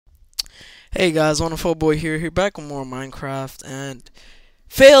Hey guys, Wonderful Boy here back with more Minecraft and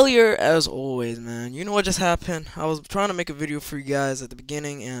failure as always, man. You know what just happened? I was trying to make a video for you guys at the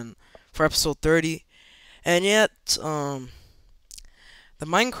beginning and for episode 30, and yet the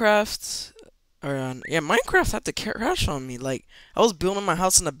Minecraft had to crash on me. Like I was building my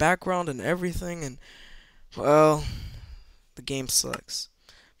house in the background and everything, and well, the game sucks.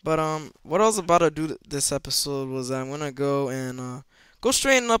 But what I was about to do this episode was I'm gonna go and go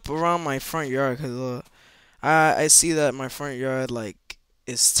straighten up around my front yard, cause I see that my front yard like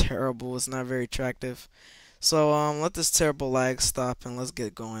is terrible. It's not very attractive. So let this terrible lag stop and let's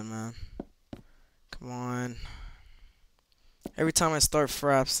get going, man. Come on. Every time I start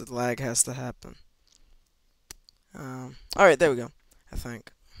fraps, the lag has to happen. All right, there we go. I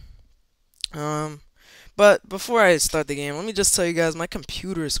think. Um, but before I start the game, let me just tell you guys my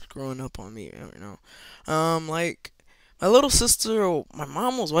computer is screwing up on me. You know, like my little sister or my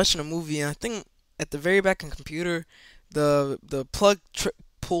mom was watching a movie, and I think at the very back of the computer, the plug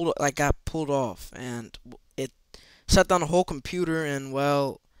pulled like got pulled off, and it shut down the whole computer. And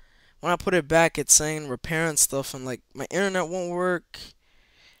well, when I put it back, it's saying repair and stuff, and like my internet won't work,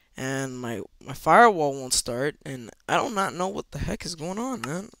 and my firewall won't start, and I do not know what the heck is going on,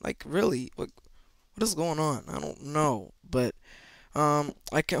 man. Like really, what is going on? I don't know, but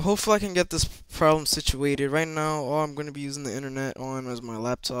I can hopefully I can get this problem situated. Right now, all I'm gonna be using the internet on is my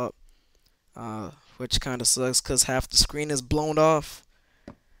laptop, which kind of sucks because half the screen is blown off.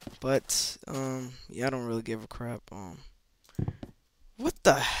 But yeah, I don't really give a crap. What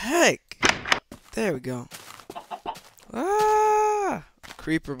the heck? There we go. Ah,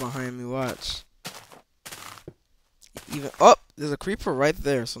 creeper behind me. Watch. Even there's a creeper right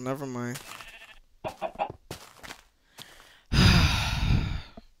there, so never mind.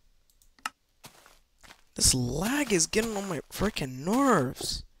 This lag is getting on my freaking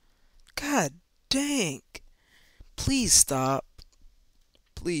nerves. God dang. Please stop.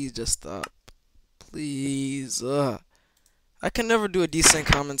 Please just stop. Please. I can never do a decent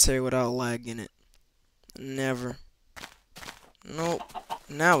commentary without lag in it. Never. Nope.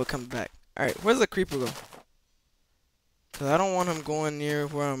 Now it comes back. Alright, where's the creeper go? Cause I don't want him going near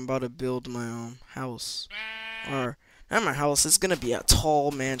where I'm about to build my house. Or not my house, it's gonna be a tall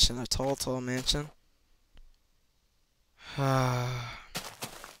mansion. A tall mansion.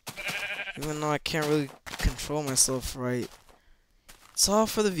 Even though I can't really control myself right. It's all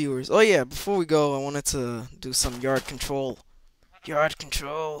for the viewers. Oh yeah, before we go, I wanted to do some yard control. Yard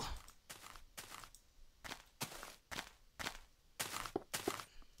control.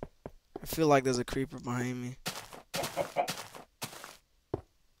 I feel like there's a creeper behind me.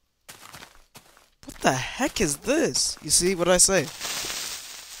 What the heck is this? You see what I say?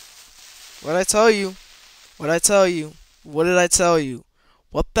 What I tell you? What I tell you? What did I tell you?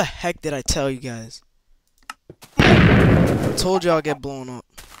 What the heck did I tell you guys? I told you I'll get blown up.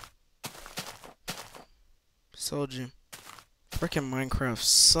 Told you. Freaking Minecraft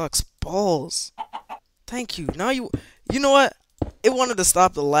sucks balls. Thank you. Now you know what? It wanted to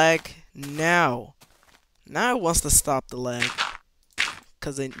stop the lag. Now it wants to stop the lag.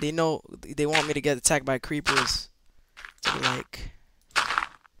 Cause they know they want me to get attacked by creepers. So like,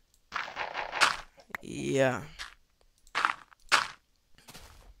 yeah.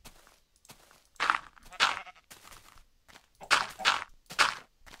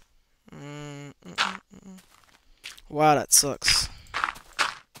 Wow, that sucks.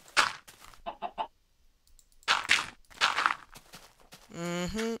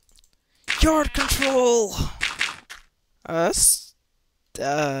 Yard control.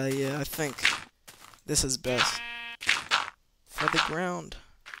 Yeah, I think this is best for the ground.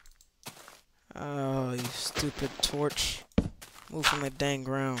 Oh, you stupid torch! Move from the dang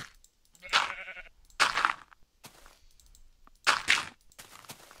ground.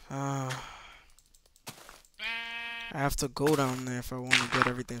 I have to go down there if I want to get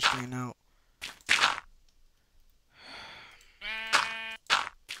everything straightened out.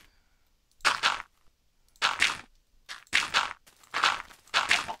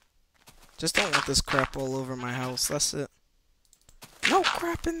 Just don't want this crap all over my house. That's it. No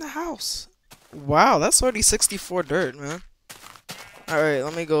crap in the house. Wow, that's already 64 dirt, man. Alright,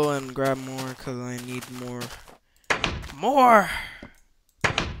 let me go and grab more because I need more. More!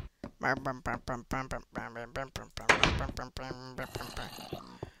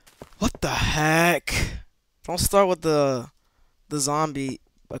 What the heck? Don't start with the zombie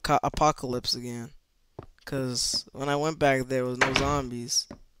apocalypse again. Because when I went back there was no zombies.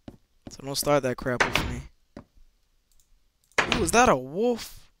 So don't start that crap with me. Ooh, is that a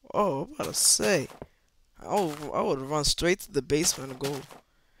wolf? Oh, I'm about to say. I would run straight to the basement and go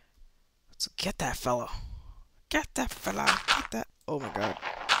So get that fella. Get that fella. Get that. Oh my god.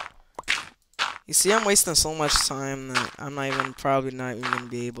 You see, I'm wasting so much time that I'm not even, probably not even gonna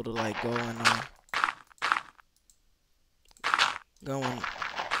be able to like go and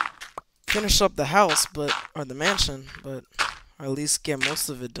finish up the house, but or the mansion, but or at least get most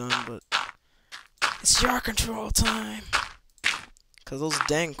of it done. But it's your control time, cause those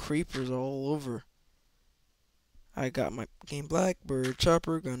dang creepers are all over. I got my game Blackbird,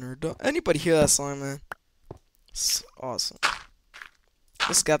 Chopper, Gunner, Dog. Anybody hear that song, man? It's awesome.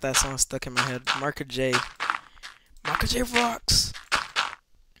 Just got that song stuck in my head. Marker J. Marker J rocks.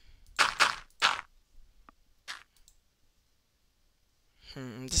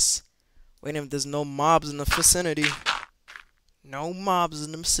 Just waiting if there's no mobs in the vicinity. No mobs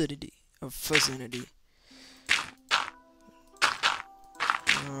in the vicinity. Vicinity.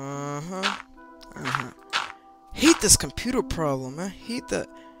 Hate this computer problem, man. Hate that.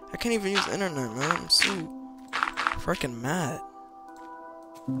 I can't even use the internet, man. I'm so freaking mad.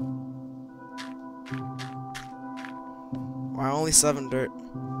 Wow, only 7 dirt.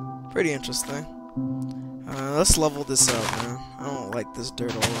 Pretty interesting. Let's level this out, man. I don't like this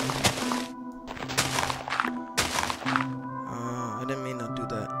dirt all over. I didn't mean to do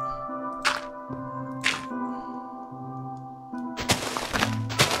that.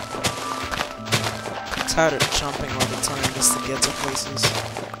 I'm tired of jumping all the time just to get to places.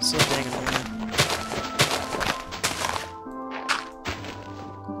 So dang annoying.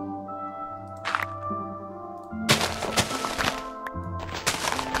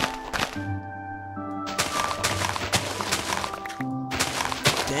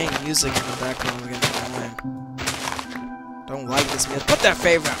 Dang music in the background again. Don't like this music. Put that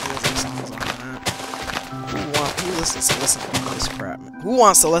favorite music songs on, man. Who listens to this crap, man? Who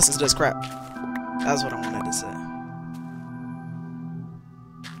wants to listen to this crap? That's what I wanted to say.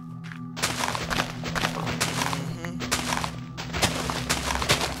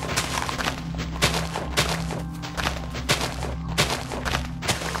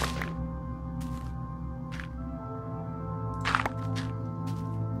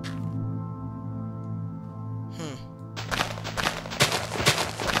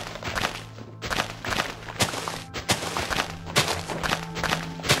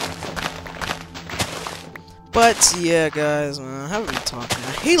 But yeah, guys, man, I haven't been talking.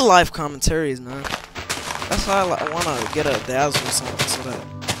 I hate live commentaries, man. That's why I want to get a Dazzle or something so that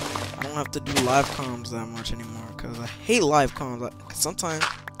I don't have to do live comms that much anymore. Cause I hate live comms. Cause sometimes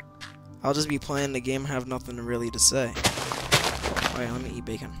I'll just be playing the game and have nothing really to say. Wait, let me eat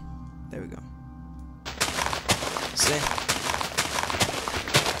bacon. There we go. See?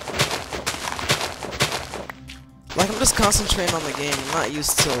 Like, I'm just concentrating on the game. I'm not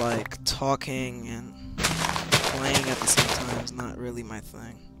used to like talking and playing at the same time. Is not really my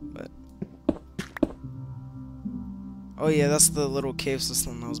thing, but oh yeah, that's the little cave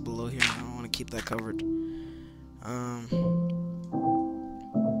system that was below here. I want to keep that covered.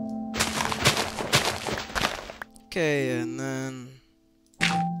 Okay, and then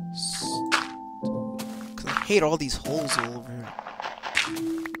cause I hate all these holes all over here.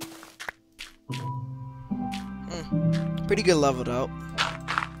 Pretty good leveled out.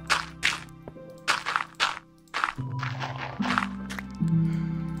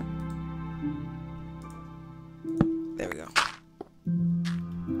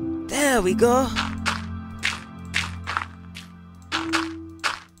 There we go.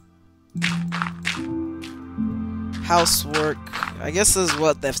 Housework. I guess this is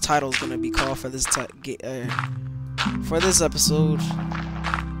what the title is gonna be called for this episode.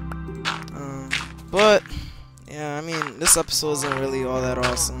 But yeah, I mean, this episode isn't really all that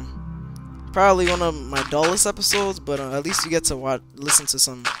awesome. Probably one of my dullest episodes, but at least you get to listen to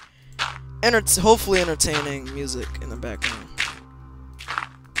some hopefully entertaining music in the background.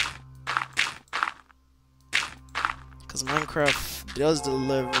 Because Minecraft does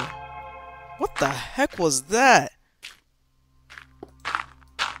deliver. What the heck was that?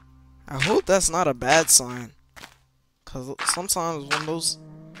 I hope that's not a bad sign. Because sometimes when those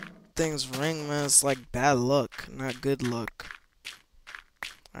things ring, man, it's like bad luck, not good luck.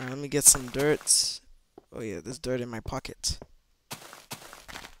 Alright, let me get some dirt. Oh yeah, there's dirt in my pocket.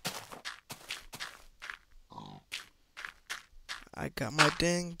 I got my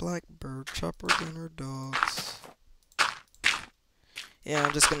dang Blackbird, Chopper, Gunner, Dogs. Yeah,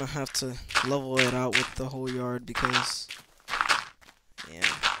 I'm just gonna have to level it out with the whole yard because, yeah.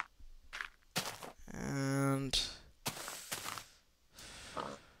 And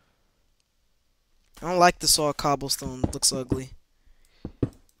I don't like this all cobblestone. It looks ugly.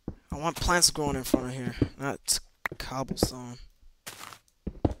 I want plants growing in front of here, not cobblestone.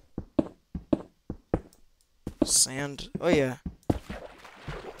 Sand. Oh yeah.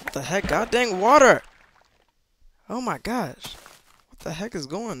 What the heck? God dang water! Oh my gosh. What the heck is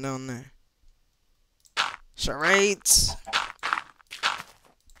going down there? Charades.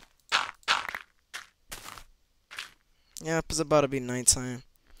 Yep, it's about to be nighttime.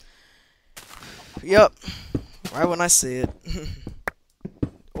 Yep. Right when I say it.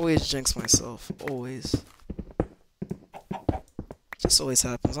 Always jinx myself. Always. Just always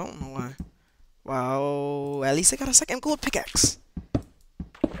happens. I don't know why. Wow. At least I got a second gold pickaxe.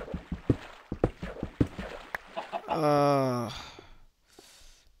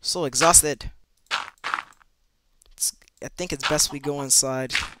 So exhausted. I think it's best we go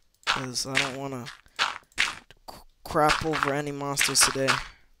inside. Because I don't want to crap over any monsters today.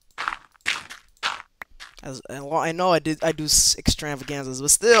 I know I do extravaganzas,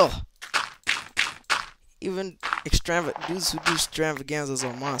 but still, even dudes who do extravaganzas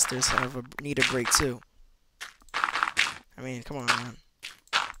on monsters need a break too. I mean, come on, man.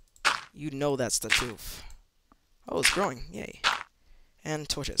 You know that's the truth. Oh, it's growing! Yay! And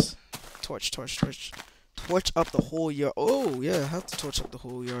torches, torch up the whole yard. Oh yeah, I have to torch up the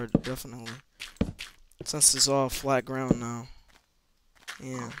whole yard definitely. Since it's all flat ground now.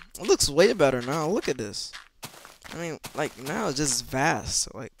 Yeah, it looks way better now. Look at this. I mean, like, now it's just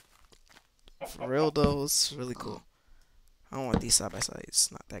vast. Like, for real though, it's really cool. I don't want these side by side.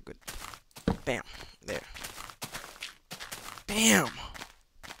 It's not that good. Bam. There. Bam.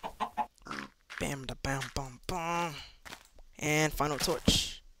 Bam da bam bum bum. And final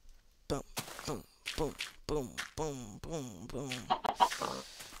torch. Boom. Boom. Boom. Boom. Boom. Boom. Boom.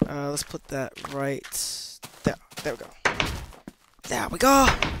 Let's put that right there. There we go. There we go.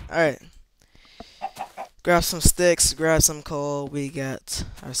 Alright. Grab some sticks, grab some coal. We got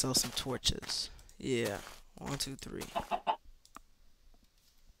ourselves some torches. Yeah. 1, 2, 3.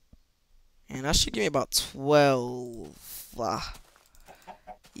 And that should give me about 12.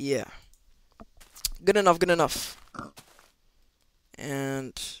 Yeah. Good enough, good enough.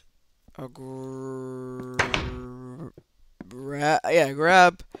 And a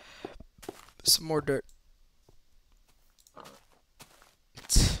grab some more dirt.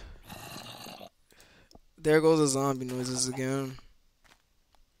 There goes the zombie noises again.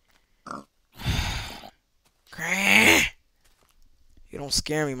 You don't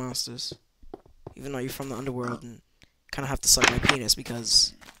scare me, monsters. Even though you're from the underworld and kind of have to suck my penis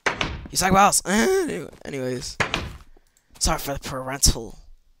because you suck balls. Anyways, sorry for the parental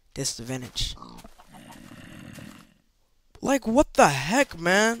disadvantage. Like, what the heck,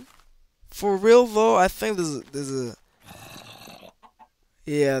 man? For real though, I think there's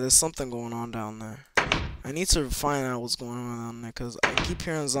something going on down there. I need to find out what's going on down there because I keep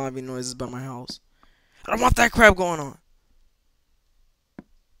hearing zombie noises by my house. I don't want that crap going on.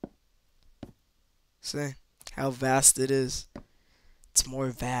 See how vast it is? It's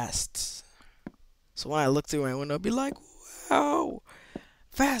more vast. So when I look through my window, I'll be like, wow,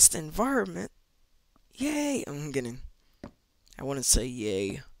 vast environment. Yay. I'm kidding. I wouldn't say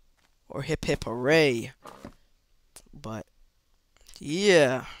yay or hip hip hooray. But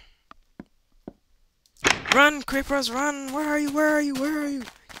yeah. Run, creepers, run! Where are you? Where are you? Where are you?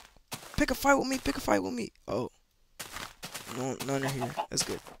 Pick a fight with me, pick a fight with me. Oh. No, none are here. That's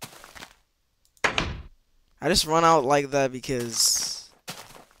good. I just run out like that because,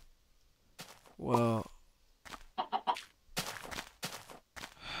 well,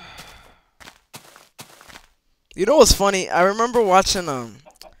 you know what's funny? I remember watching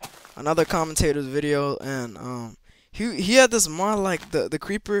another commentator's video and he had this mod like the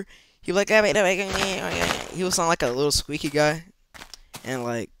creeper. He like he was sound like a little squeaky guy, and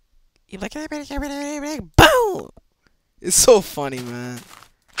like he like boom. It's so funny, man.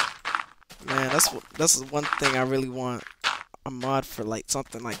 Man, that's one thing I really want a mod for, like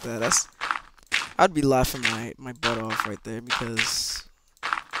something like that. I'd be laughing my butt off right there because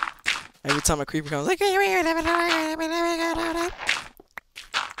every time a creeper comes like,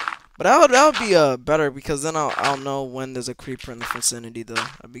 but that would be better because then I'll know when there's a creeper in the vicinity though.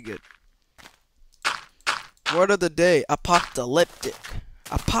 That'd be good. Word of the day: apocalyptic.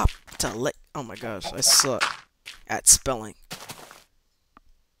 Oh my gosh, I suck at spelling.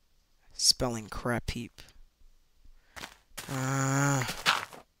 Spelling crap heap.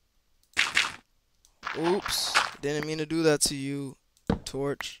 Oops. Didn't mean to do that to you,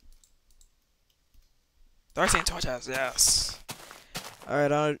 Torch. 13 torches, yes.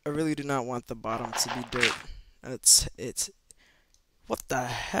 Alright, I really do not want the bottom to be dirt. It's what the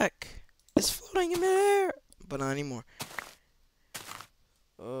heck? It's floating in midair. But not anymore.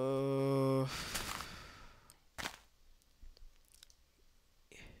 Oh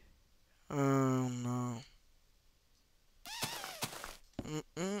no.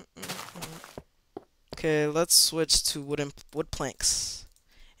 Okay, let's switch to wood planks,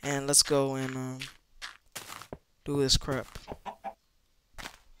 and let's go and do this crap.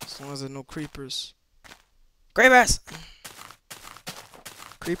 As long as there's no creepers. Grave ass.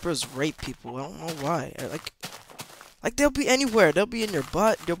 Creepers rape people. I don't know why. Like they'll be anywhere. They'll be in your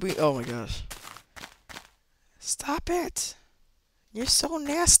butt. They'll be. Oh my gosh. Stop it. You're so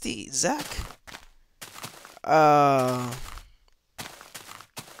nasty, Zach. I'm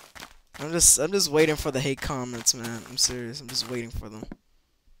just waiting for the hate comments, man. I'm serious. I'm just waiting for them.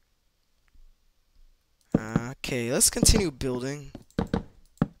 Okay, let's continue building.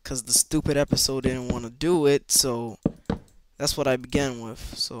 Cause the stupid episode didn't want to do it, so that's what I began with.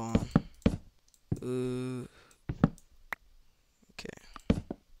 So, okay.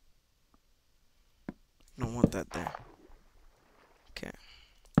 Don't want that there. Okay.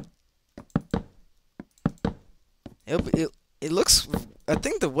 It looks. I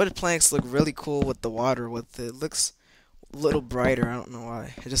think the wood planks look really cool with the water. It looks a little brighter. I don't know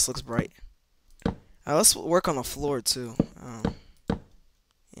why. It just looks bright. Let's work on the floor too.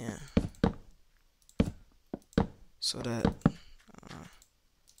 Yeah. So that.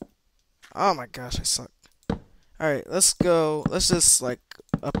 Oh my gosh, I suck. Alright, let's go. Let's just like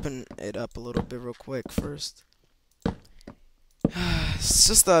open it up a little bit real quick first. It's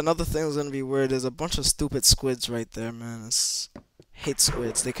just another thing that's gonna be weird. There's a bunch of stupid squids right there, man. Hate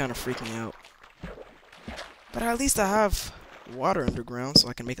squids. They kind of freak me out. But at least I have water underground, so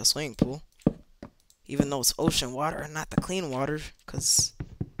I can make a swimming pool. Even though it's ocean water and not the clean water, because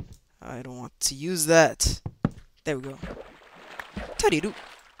I don't want to use that. There we go. Teddy-doo.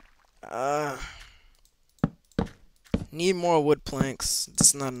 Need more wood planks.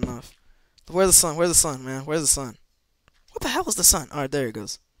 That's not enough. Where's the sun? Where's the sun, man? Where's the sun? What the hell is the sun? Alright, there it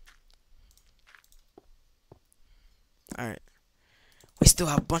goes. Alright. We still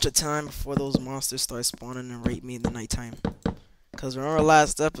have a bunch of time before those monsters start spawning and rape me in the nighttime. Because remember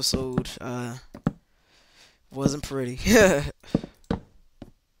last episode, wasn't pretty.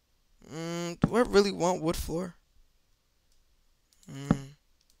 Do I really want wood floor?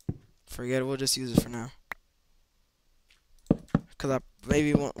 Forget it, we'll just use it for now. Because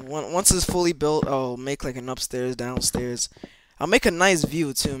maybe once it's fully built, I'll make like an upstairs, downstairs. I'll make a nice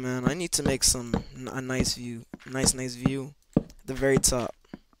view too, man. I need to make a nice view. Nice view at the very top.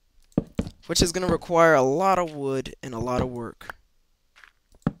 Which is going to require a lot of wood and a lot of work.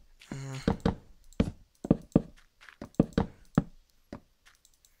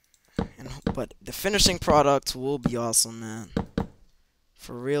 But the finishing product will be awesome, man.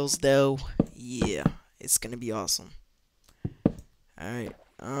 For reals though, yeah, it's gonna be awesome. Alright,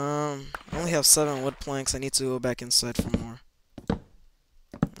 I only have 7 wood planks. I need to go back inside for more.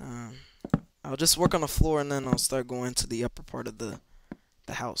 I'll just work on the floor and then I'll start going to the upper part of the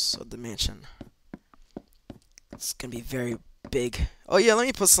house, or the mansion. It's gonna be very big. Oh yeah, let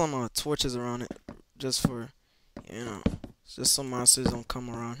me put some torches around it, just for, you know, just so monsters don't come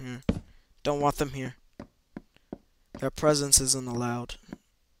around here. Don't want them here. Their presence isn't allowed.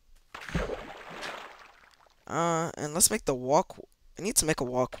 And let's make the walk. I need to make a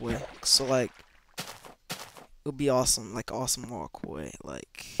walkway. So like, it'll be awesome. Like awesome walkway.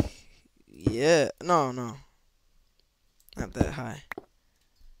 Like, yeah. No. Not that high.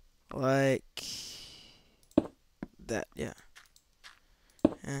 Like that. Yeah.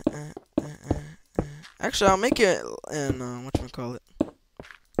 Actually, I'll make it in whatchamacallit.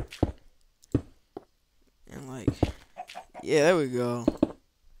 And like, yeah, there we go.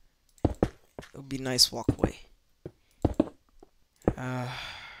 It'll be nice walkway.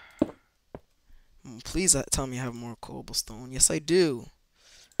 Please tell me I have more cobblestone. Yes, I do.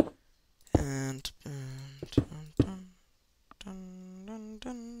 And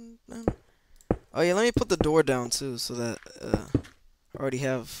oh yeah, let me put the door down too, so that I already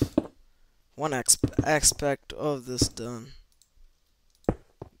have one aspect of this done.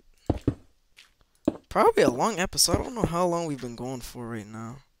 Probably a long episode. I don't know how long we've been going for right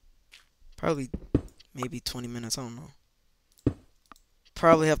now. Probably maybe 20 minutes. I don't know.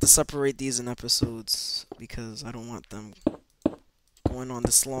 Probably have to separate these in episodes because I don't want them going on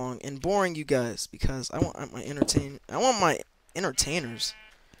this long and boring you guys, because I want my entertainers.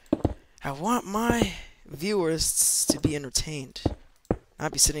 I want my viewers to be entertained.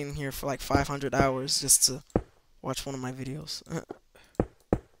 Not be sitting here for like 500 hours just to watch one of my videos.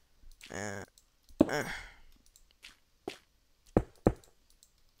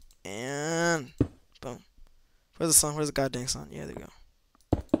 And boom. Where's the sun? Where's the goddamn sun? Yeah, there you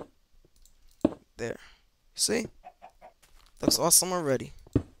go. There. See? Looks awesome already.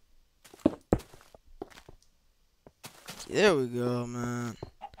 There we go, man.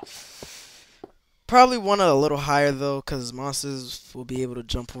 Probably want it a little higher though, because monsters will be able to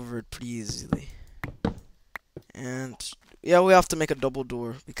jump over it pretty easily. And yeah, we have to make a double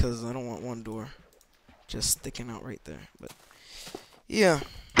door because I don't want one door just sticking out right there. But yeah,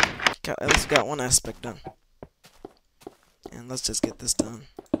 at least got one aspect done. And let's just get this done.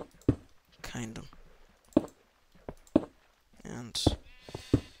 Kind of. And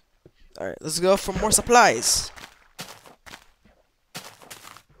alright, let's go for more supplies.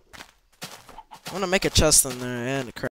 I'm gonna make a chest in there and a